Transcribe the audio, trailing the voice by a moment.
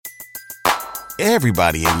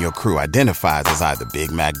Everybody in your crew identifies as either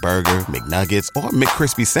Big Mac Burger, McNuggets, or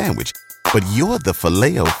McCrispy Sandwich. But you're the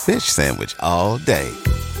Filet-O-Fish Sandwich all day.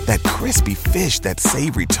 That crispy fish, that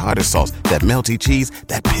savory tartar sauce, that melty cheese,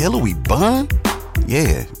 that pillowy bun.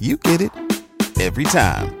 Yeah, you get it. Every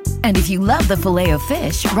time. And if you love the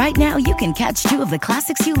Filet-O-Fish, right now you can catch two of the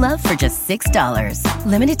classics you love for just $6.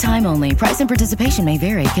 Limited time only. Price and participation may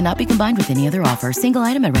vary. Cannot be combined with any other offer. Single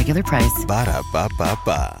item at regular price.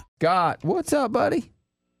 Ba-da-ba-ba-ba. Scott, what's up, buddy?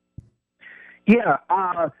 Yeah, well,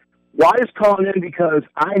 I was calling in because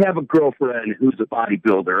I have a girlfriend who's a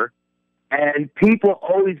bodybuilder, and people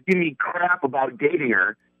always give me crap about dating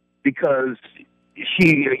her because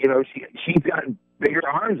she's got bigger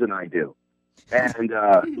arms than I do. And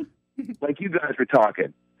like you guys were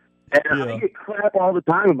talking. And I get crap all the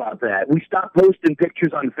time about that. We stopped posting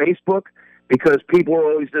pictures on Facebook because people are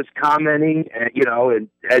always just commenting and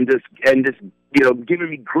just giving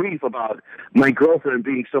me grief about my girlfriend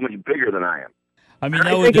being so much bigger than I am. I mean,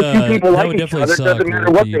 that would definitely suck. It doesn't matter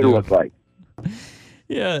what they look like.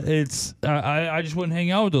 Yeah, it's I just wouldn't hang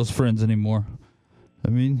out with those friends anymore. I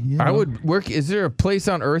mean, I would work. Is there a place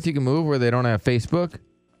on earth you can move where they don't have Facebook?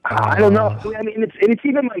 I don't know. I mean, it's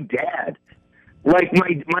even my dad. Like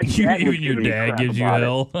my dad. Even your dad gives you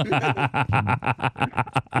hell. Yeah.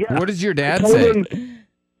 What does your dad say?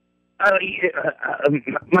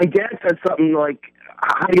 My dad said something like,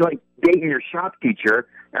 "How do you like dating your shop teacher?"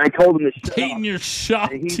 And I told him to shut dating up. your shop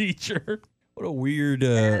teacher. What a weird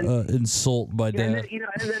insult by dad.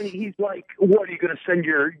 And then he's like, "What, are you going to send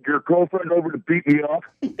your girlfriend over to beat me up?"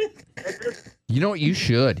 You know what? You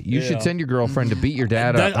should. You should send your girlfriend to beat your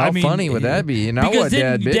dad up. How funny would that be? You know because what,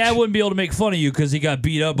 then bitch? Dad wouldn't be able to make fun of you because he got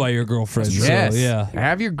beat up by your girlfriend. Yes. So, yeah.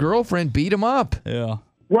 Have your girlfriend beat him up. Yeah.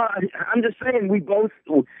 Well, I'm just saying we both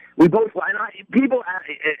people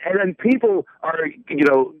are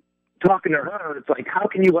talking to her. It's like, how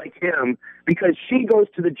can you like him? Because she goes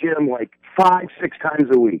to the gym like 5-6 times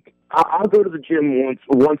a week. I'll go to the gym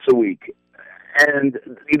once a week, and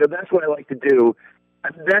that's what I like to do.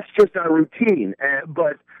 That's just our routine.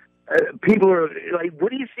 But people are like, "What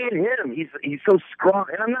do you see in him? He's so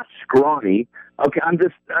scrawny." And I'm not scrawny. Okay, I'm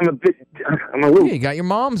a little. Yeah, you got your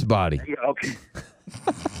mom's body. Yeah, okay.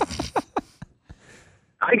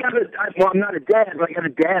 I'm not a dad, but I got a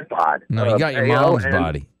dad bod. No, you got your mom's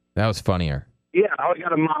body. That was funnier. Yeah, I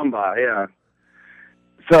got a mom bod, yeah.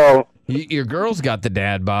 So... Your girl's got the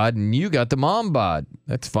dad bod, and you got the mom bod.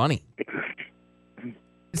 That's funny. It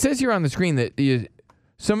says here on the screen that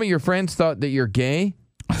some of your friends thought that you're gay.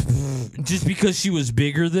 Just because she was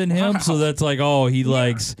bigger than him, so that's like, oh, he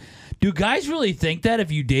likes... Do guys really think that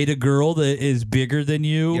if you date a girl that is bigger than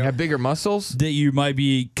you have bigger muscles, that you might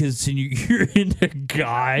be because you're into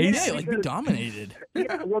guys? Yeah, like be dominated.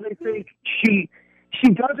 Yeah, well, they think she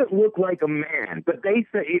doesn't look like a man, but they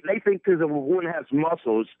think because a woman has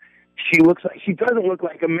muscles, she doesn't look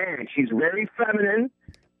like a man. She's very feminine,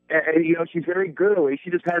 and she's very girly. She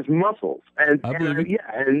just has muscles, and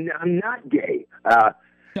I'm not gay.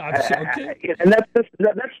 And that's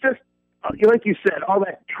just. Like you said, all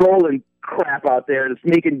that trolling crap out there that's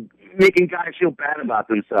making guys feel bad about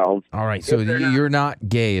themselves. All right, so you're not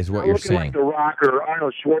gay is what you're saying. Like The Rock or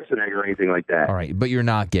Arnold Schwarzenegger or anything like that. All right, but you're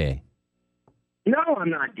not gay. No,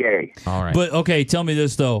 I'm not gay. All right. But, okay, tell me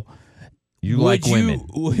this, though. You like women.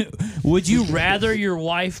 Would you rather your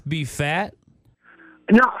wife be fat?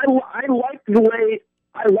 No, I like the way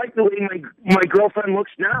my girlfriend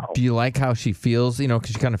looks now. Do you like how she feels? Because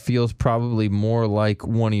she kind of feels probably more like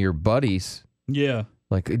one of your buddies. Yeah.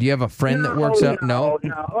 Like, do you have a friend that works out? No.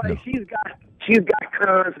 Like, she's got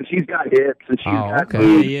curves and she's got hips and she's got Okay.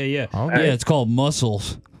 boobs. Yeah. Okay. Yeah, it's called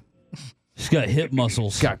muscles. She's got hip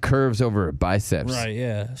muscles. She's got curves over her biceps. Right,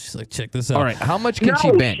 yeah. She's like, check this out. All right, how much can she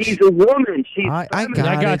bench? She's a woman. I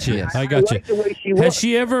got you. I like the way she looks. Has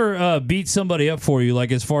she ever beat somebody up for you,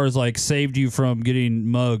 like as far as like saved you from getting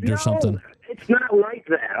mugged or something? It's not like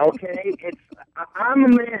that, okay? I'm a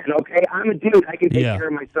man, okay? I'm a dude. I can take care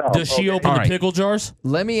of myself. Does she open the pickle jars?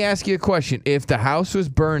 Let me ask you a question. If the house was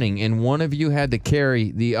burning and one of you had to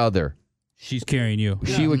carry the other, she's carrying you.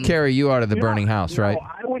 She would carry you out of the burning house, right?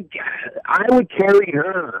 I would carry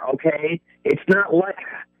her, okay? It's not like...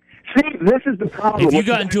 See, this is the problem. If you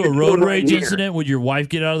got into a road rage incident, would your wife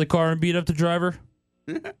get out of the car and beat up the driver?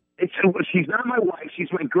 She's not my wife. She's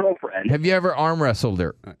my girlfriend. Have you ever arm wrestled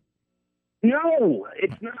her? No,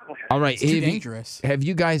 it's not. All right. It's too dangerous. Have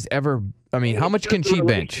you guys ever... I mean, how much can she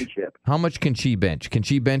bench? How much can she bench? Can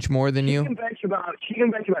she bench more than you? She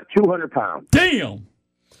can bench about 200 pounds. Damn!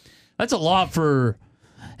 That's a lot for...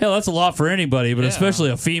 Hell, that's a lot for anybody, but especially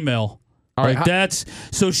a female. All right,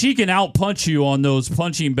 so she can out-punch you on those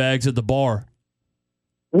punching bags at the bar.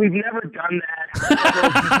 We've never done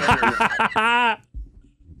that.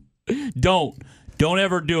 Don't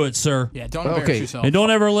ever do it, sir. Yeah, don't embarrass yourself. And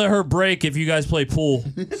don't ever let her break if you guys play pool.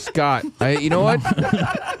 Scott, you know what?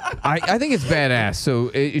 I think it's badass. So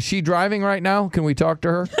is she driving right now? Can we talk to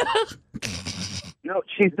her? No,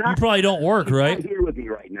 she's not. You probably don't work, she's right? Not here with me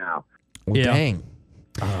right now. Well, Yeah. Dang.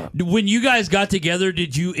 When you guys got together,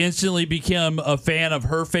 did you instantly become a fan of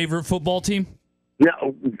her favorite football team?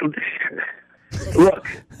 No. Look,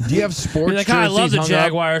 Do you have sports You're like, I love jerseys the hung up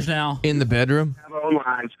Jaguars now. in the bedroom? we have our own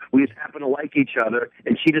lives. We just happen to like each other,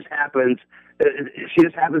 and she just happens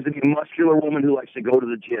to be a muscular woman who likes to go to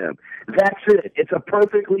the gym. That's it. It's a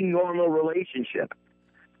perfectly normal relationship.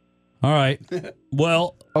 All right.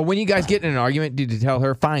 Well, When you guys get in an argument, did you tell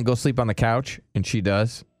her, fine, go sleep on the couch? And she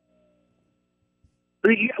does?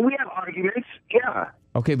 We have arguments, yeah.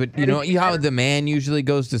 Okay, but you know how the man usually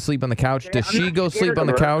goes to sleep on the couch? Does I'm she not go scared sleep on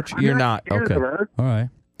the of her. couch? I'm You're not not. scared Okay. of her. all right.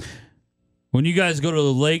 When you guys go to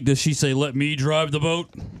the lake, does she say, let me drive the boat?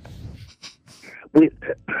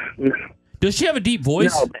 Does she have a deep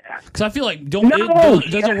voice? No. Because I feel like No,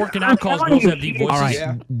 doesn't working out cause I'm girls telling have you, deep she- voices? All right.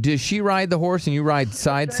 Yeah. Does she ride the horse and you ride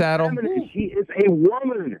side saddle? She is a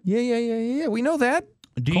woman. Yeah. We know that.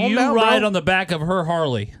 Do Calm you down, ride bro. on the back of her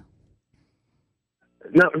Harley?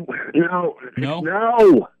 No.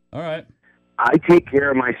 No? All right. I take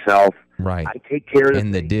care of myself. Right. I take care of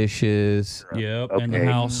And the dishes. Yep. And Okay.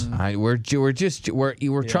 the house.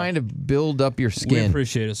 We're trying to build up your We skin.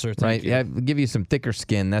 appreciate it, sir. Thank Right? you. Yeah, give you some thicker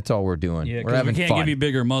skin. That's all we're doing. Yeah, we're 'cause we having can't fun. give you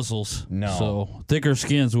bigger muscles. No. So thicker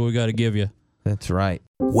skin's what we got to give you. That's right.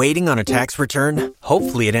 Waiting on a tax return?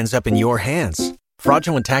 Hopefully it ends up in your hands.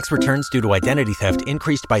 Fraudulent tax returns due to identity theft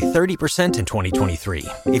increased by 30% in 2023.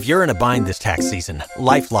 If you're in a bind this tax season,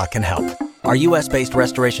 LifeLock can help. Our U.S.-based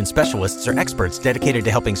restoration specialists are experts dedicated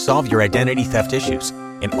to helping solve your identity theft issues.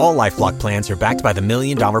 And all LifeLock plans are backed by the $1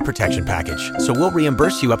 Million Protection Package. So we'll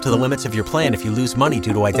reimburse you up to the limits of your plan if you lose money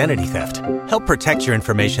due to identity theft. Help protect your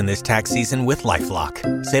information this tax season with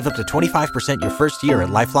LifeLock. Save up to 25% your first year at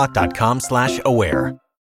LifeLock.com/aware.